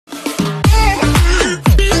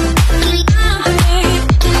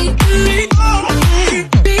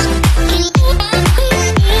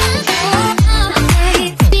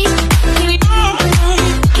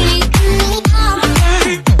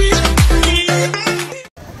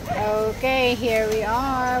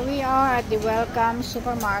at the Welcome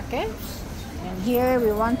Supermarket, and here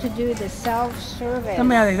we want to do the self-service.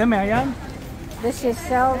 This is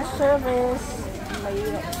self-service.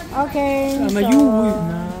 Okay, so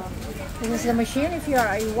this is the machine. If you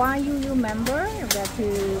are a YUU member, you have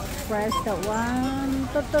to press the one,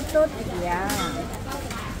 yeah,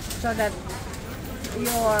 so that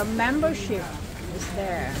your membership is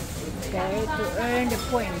there, okay, to earn the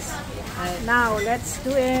points. Now let's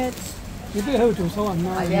do it. Okay, so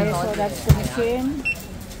that's the machine.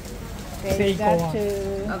 Okay, you got to.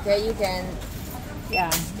 Okay, you can. Yeah,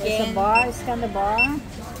 there's a bar. Scan the bar.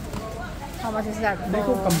 How much is that?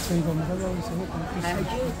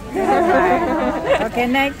 Okay,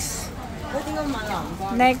 next.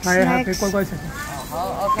 Next.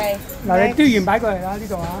 Oh, okay.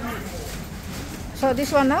 So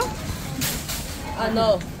this one now?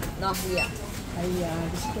 No, not here.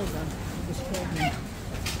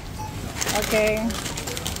 Okay.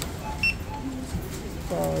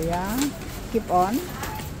 So yeah, keep on.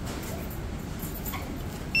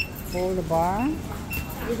 Hold the bar.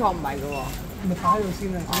 This one唔係嘅喎。咪擺喺度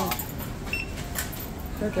先啊！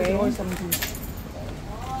即係幾開心啲。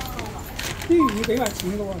啲要俾埋錢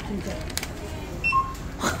嘅喎，知唔知？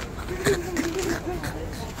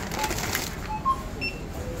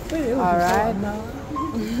不如你好似手銀啦。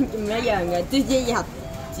唔一樣嘅，嘟一日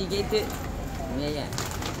自己嘟唔一樣。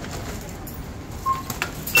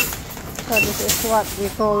So this is what we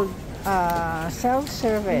call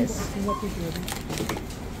self-service.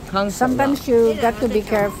 Sometimes you got to be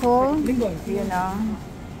careful, you know.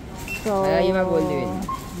 So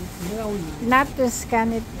not to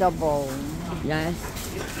scan it double. Yes.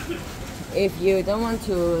 If you don't want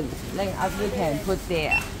to link up, you can put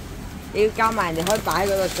there. 你要加埋，你可以擺喺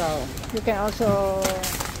嗰度做。You can also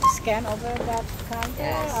scan over that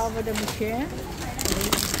counter, over the machine,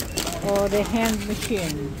 or the hand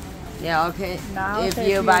machine. Yeah, okay. Now, if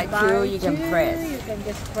you buy two, you can press. You can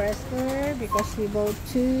just press there because we bought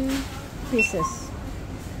 2 pieces.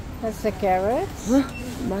 That's the carrots. 買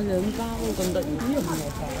2包咁得意，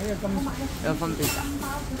有分別㗎。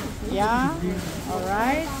Yeah. All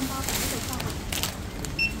right.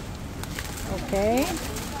 Okay.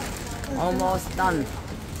 Almost done.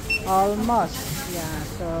 Almost. Yeah.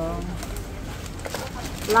 So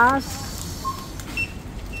last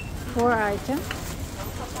 4 items.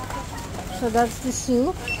 So that's the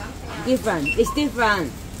soup. Different. It's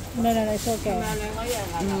different. No, it's okay.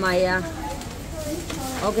 唔係啊。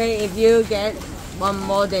Okay, if you get one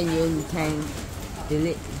more, then you can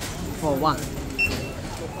delete for one.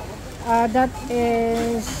 That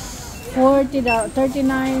is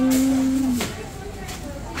 $39.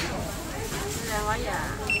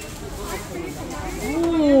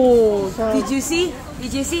 Oh, So, did you see?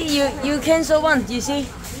 Did you see? You cancel one. You see?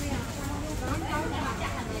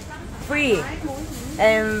 Free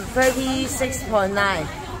and 36.9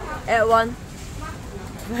 at one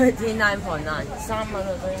 39.9 3蚊啊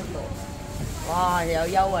都應該。哇，有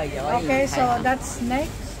優惠嘅可以。Okay, so that's next.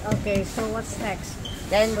 Okay, so what's next?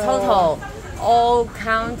 Then total, all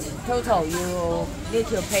count total you need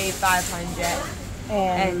to pay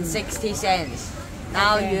 560 cents.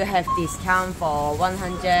 Now you have discount for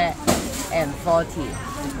 140.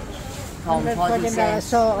 $40.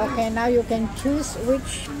 So okay, now you can choose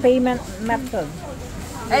which payment method.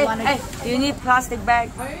 Hey, do you need plastic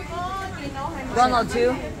bag? 1 or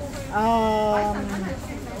 2?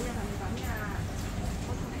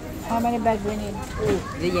 How many bags we need?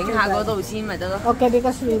 你影下嗰度先咪得咯。Okay,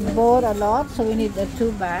 because we bought a lot, so we need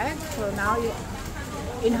 2 bags. So now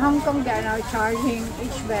in Hong Kong they are now charging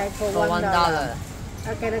each bag for $1.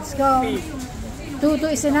 Okay, let's go. 2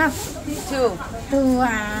 is enough. 2. 2.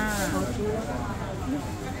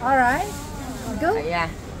 All right. Good. Yeah.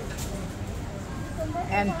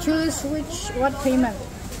 And choose what payment.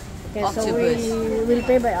 Okay, Octopus. so we will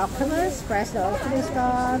pay by Octopus. Press the Octopus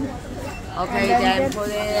card. Okay, then put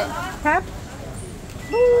it. Tap.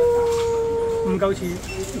唔夠錢。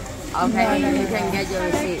Okay, you can get your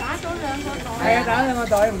receipt. 係啊，打兩個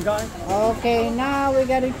袋，唔該。Okay, now we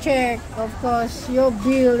gotta check, of course, your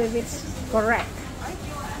bill if it's correct.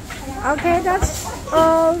 Okay, that's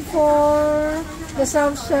all for the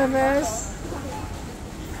self-service.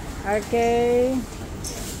 Okay,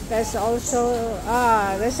 there's also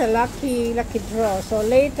there's a lucky draw. So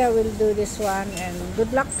later we'll do this one, and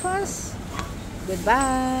good luck to us.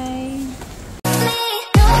 Goodbye.